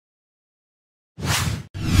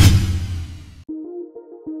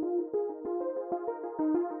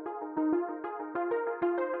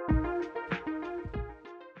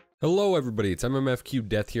Hello everybody, it's MMFQ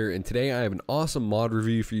Death here, and today I have an awesome mod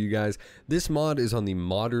review for you guys. This mod is on the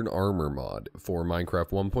Modern Armor mod for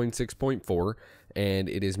Minecraft 1.6.4, and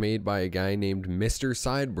it is made by a guy named Mr.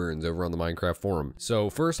 Sideburns over on the Minecraft forum.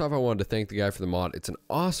 So first off, I wanted to thank the guy for the mod. It's an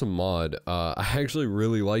awesome mod. I actually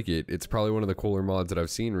really like it. It's probably one of the cooler mods that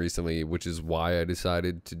I've seen recently, which is why I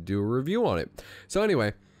decided to do a review on it. So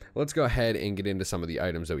anyway, let's go ahead and get into some of the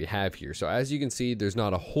items that we have here. So as you can see, there's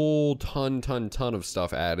not a whole ton of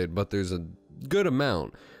stuff added, but there's a good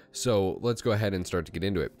amount. So let's go ahead and start to get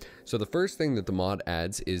into it. So the first thing that the mod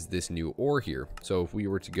adds is this new ore here. So if we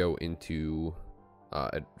were to go into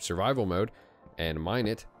survival mode and mine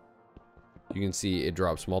it, you can see it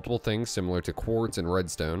drops multiple things similar to quartz and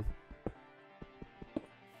redstone.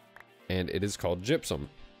 And it is called gypsum.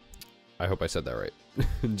 I hope I said that right.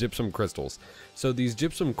 Gypsum crystals. So these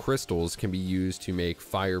gypsum crystals can be used to make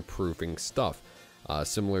fireproofing stuff,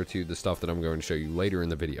 similar to the stuff that I'm going to show you later in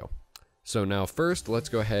the video. So now first, let's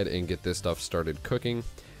go ahead and get this stuff started cooking,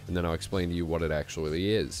 and then I'll explain to you what it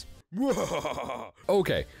actually is.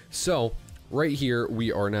 Okay, so right here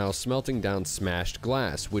we are now smelting down smashed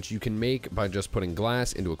glass, which you can make by just putting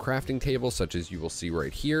glass into a crafting table, such as you will see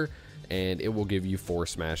right here, and it will give you 4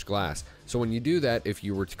 smashed glass. So when you do that, if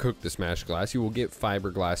you were to cook the smashed glass, you will get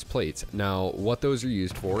fiberglass plates. Now, what those are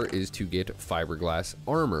used for is to get fiberglass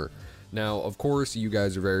armor. Now, of course, you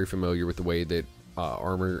guys are very familiar with the way that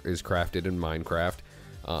armor is crafted in Minecraft.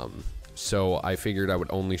 So I figured I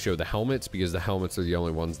would only show the helmets, because the helmets are the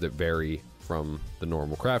only ones that vary from the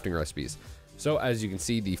normal crafting recipes. So as you can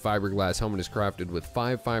see, the fiberglass helmet is crafted with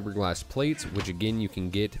 5 fiberglass plates, which again you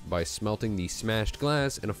can get by smelting the smashed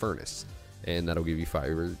glass in a furnace, and that'll give you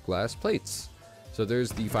fiberglass plates. So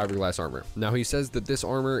there's the fiberglass armor. Now he says that this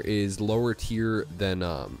armor is lower tier than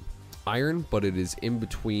iron, but it is in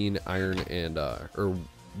between iron and or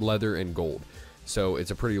leather and gold. So it's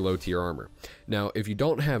a pretty low tier armor. Now, if you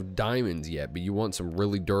don't have diamonds yet, but you want some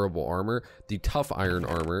really durable armor, the tough iron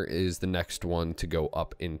armor is the next one to go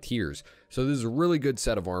up in tiers. So this is a really good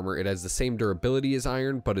set of armor. It has the same durability as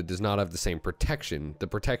iron, but it does not have the same protection. The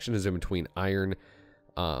protection is in between iron.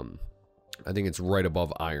 I think it's right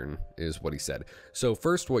above iron is what he said. So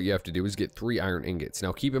first what you have to do is get 3 iron ingots.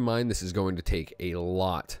 Now keep in mind, this is going to take a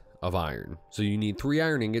lot of iron. So you need 3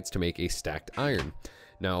 iron ingots to make a stacked iron.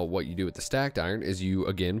 Now, what you do with the stacked iron is you,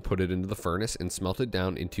 again, put it into the furnace and smelt it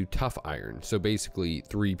down into tough iron. So basically,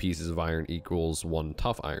 3 pieces of iron equals 1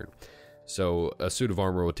 tough iron. So a suit of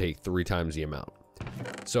armor will take 3 times the amount.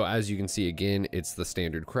 So as you can see, again, it's the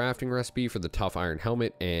standard crafting recipe for the tough iron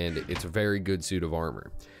helmet, and it's a very good suit of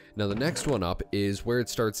armor. Now the next one up is where it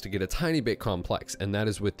starts to get a tiny bit complex, and that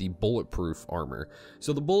is with the bulletproof armor.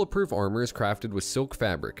 So the bulletproof armor is crafted with silk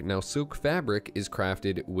fabric. Now silk fabric is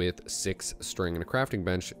crafted with 6 string and a crafting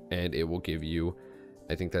bench, and it will give you,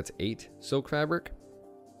 I think that's 8 silk fabric.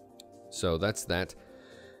 So that's that.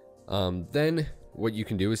 Then what you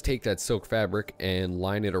can do is take that silk fabric and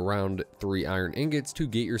line it around 3 iron ingots to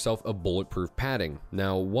get yourself a bulletproof padding.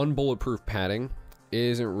 Now 1 bulletproof padding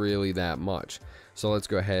isn't really that much. So let's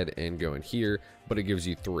go ahead and go in here, but it gives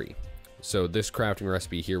you 3. So this crafting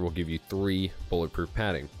recipe here will give you 3 bulletproof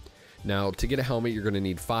padding. Now to get a helmet, you're going to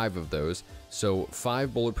need 5 of those. So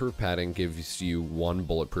 5 bulletproof padding gives you 1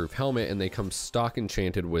 bulletproof helmet, and they come stock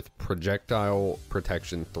enchanted with projectile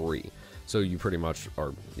protection 3. So you pretty much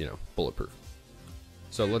are, you know, bulletproof.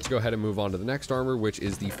 So let's go ahead and move on to the next armor, which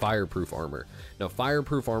is the fireproof armor. Now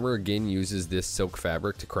fireproof armor again uses this silk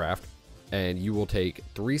fabric to craft, and you will take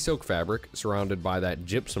 3 silk fabric surrounded by that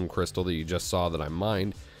gypsum crystal that you just saw that I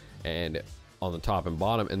mined, and on the top and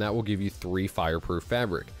bottom, and that will give you 3 fireproof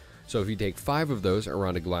fabric. So if you take 5 of those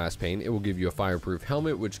around a glass pane, it will give you a fireproof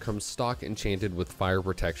helmet, which comes stock enchanted with fire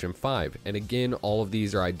protection 5. And again, all of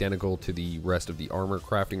these are identical to the rest of the armor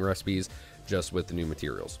crafting recipes, just with the new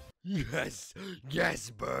materials. Yes,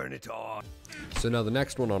 yes, burn it on. So now the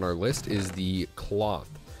next one on our list is the cloth.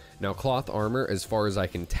 Now cloth armor, as far as I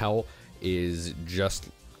can tell, is just,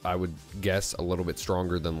 I would guess, a little bit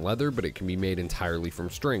stronger than leather, but it can be made entirely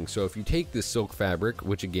from string. So if you take this silk fabric,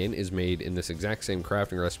 which again is made in this exact same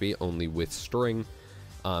crafting recipe, only with string,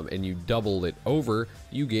 and you double it over,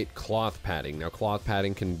 you get cloth padding. Now cloth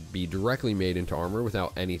padding can be directly made into armor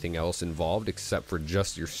without anything else involved except for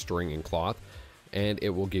just your string and cloth, and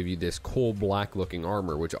it will give you this cool black looking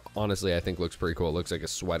armor, which honestly I think looks pretty cool. It looks like a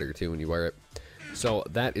sweater too when you wear it. So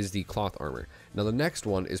that is the cloth armor. Now the next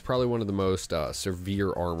one is probably one of the most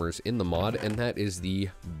severe armors in the mod, and that is the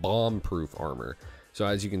bomb-proof armor. So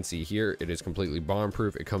as you can see here, it is completely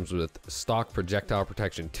bomb-proof. It comes with stock projectile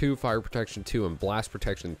protection 2, fire protection 2, and blast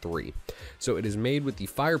protection 3. So it is made with the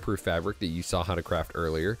fireproof fabric that you saw how to craft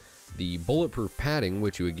earlier, the bulletproof padding,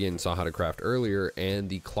 which you again saw how to craft earlier, and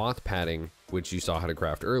the cloth padding, which you saw how to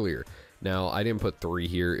craft earlier. Now, I didn't put 3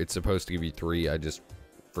 here. It's supposed to give you 3. I just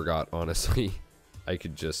forgot, honestly. I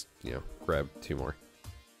could just, you know, grab 2 more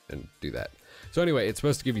and do that. So anyway, it's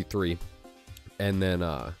supposed to give you 3. And then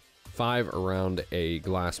 5 around a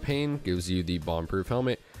glass pane gives you the bomb-proof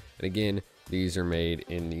helmet. And again, these are made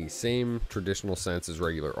in the same traditional sense as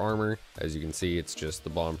regular armor. As you can see, it's just the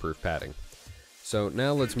bomb-proof padding. So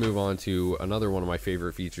now let's move on to another one of my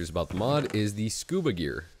favorite features about the mod is the scuba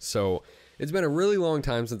gear. So it's been a really long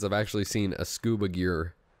time since I've actually seen a scuba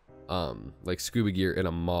gear, like scuba gear in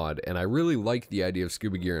a mod, and I really like the idea of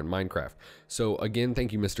scuba gear in Minecraft. So again,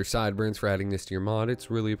 thank you Mr. Sideburns for adding this to your mod. It's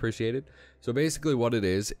really appreciated. So basically what it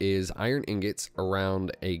is iron ingots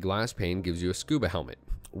around a glass pane gives you a scuba helmet,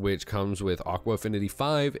 which comes with Aqua Affinity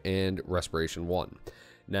 5 and Respiration 1.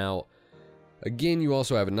 Now, again, you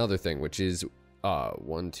also have another thing, which is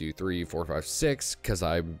 1, 2, 3, 4, 5, 6, because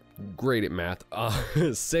I'm great at math.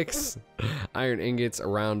 6 iron ingots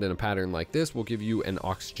around in a pattern like this will give you an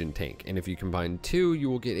oxygen tank, and if you combine 2, you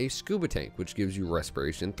will get a scuba tank, which gives you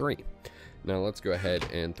respiration 3. Now let's go ahead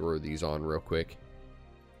and throw these on real quick,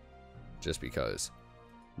 just because.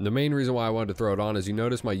 The main reason why I wanted to throw it on is you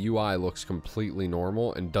notice my UI looks completely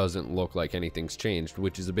normal and doesn't look like anything's changed,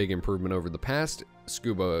 which is a big improvement over the past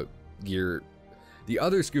scuba gear. The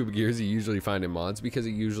other scuba gears you usually find in mods, because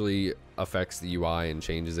it usually affects the UI and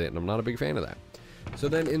changes it, and I'm not a big fan of that. So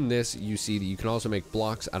then in this, you see that you can also make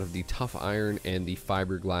blocks out of the tough iron and the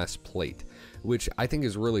fiberglass plate, which I think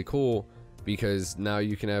is really cool because now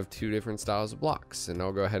you can have 2 different styles of blocks. And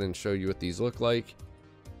I'll go ahead and show you what these look like,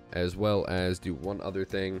 as well as do one other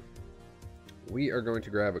thing. We are going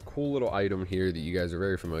to grab a cool little item here that you guys are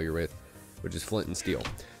very familiar with, which is flint and steel.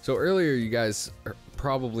 So earlier you guys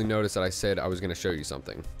probably noticed that I said I was going to show you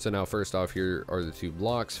something. So now first off, here are the 2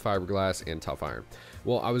 blocks, fiberglass and tough iron.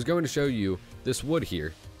 Well, I was going to show you this wood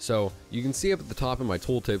here. So you can see up at the top of my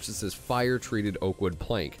tooltips it says fire treated oak wood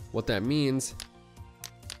plank. What that means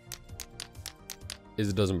is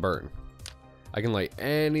it doesn't burn. I can light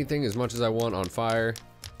anything as much as I want on fire.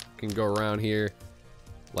 Can go around here,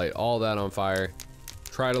 light all that on fire,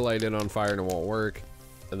 try to light it on fire and it won't work.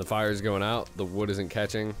 And the fire is going out, the wood isn't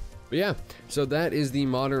catching. But yeah, so that is the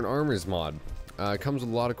Modern Armors mod. It comes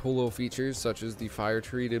with a lot of cool little features, such as the fire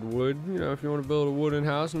treated wood. You know, if you want to build a wooden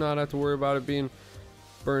house and not have to worry about it being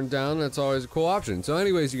burned down, that's always a cool option. So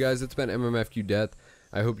anyways, you guys, it's been MMFQ Death.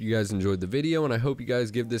 I hope you guys enjoyed the video, and I hope you guys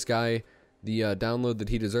give this guy the download that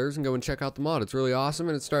he deserves and go and check out the mod. It's really awesome,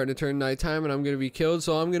 and it's starting to turn nighttime, and I'm going to be killed,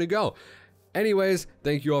 so I'm going to go. Anyways,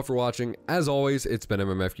 thank you all for watching. As always, it's been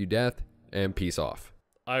MMFQ Death, and peace off.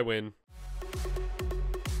 I win.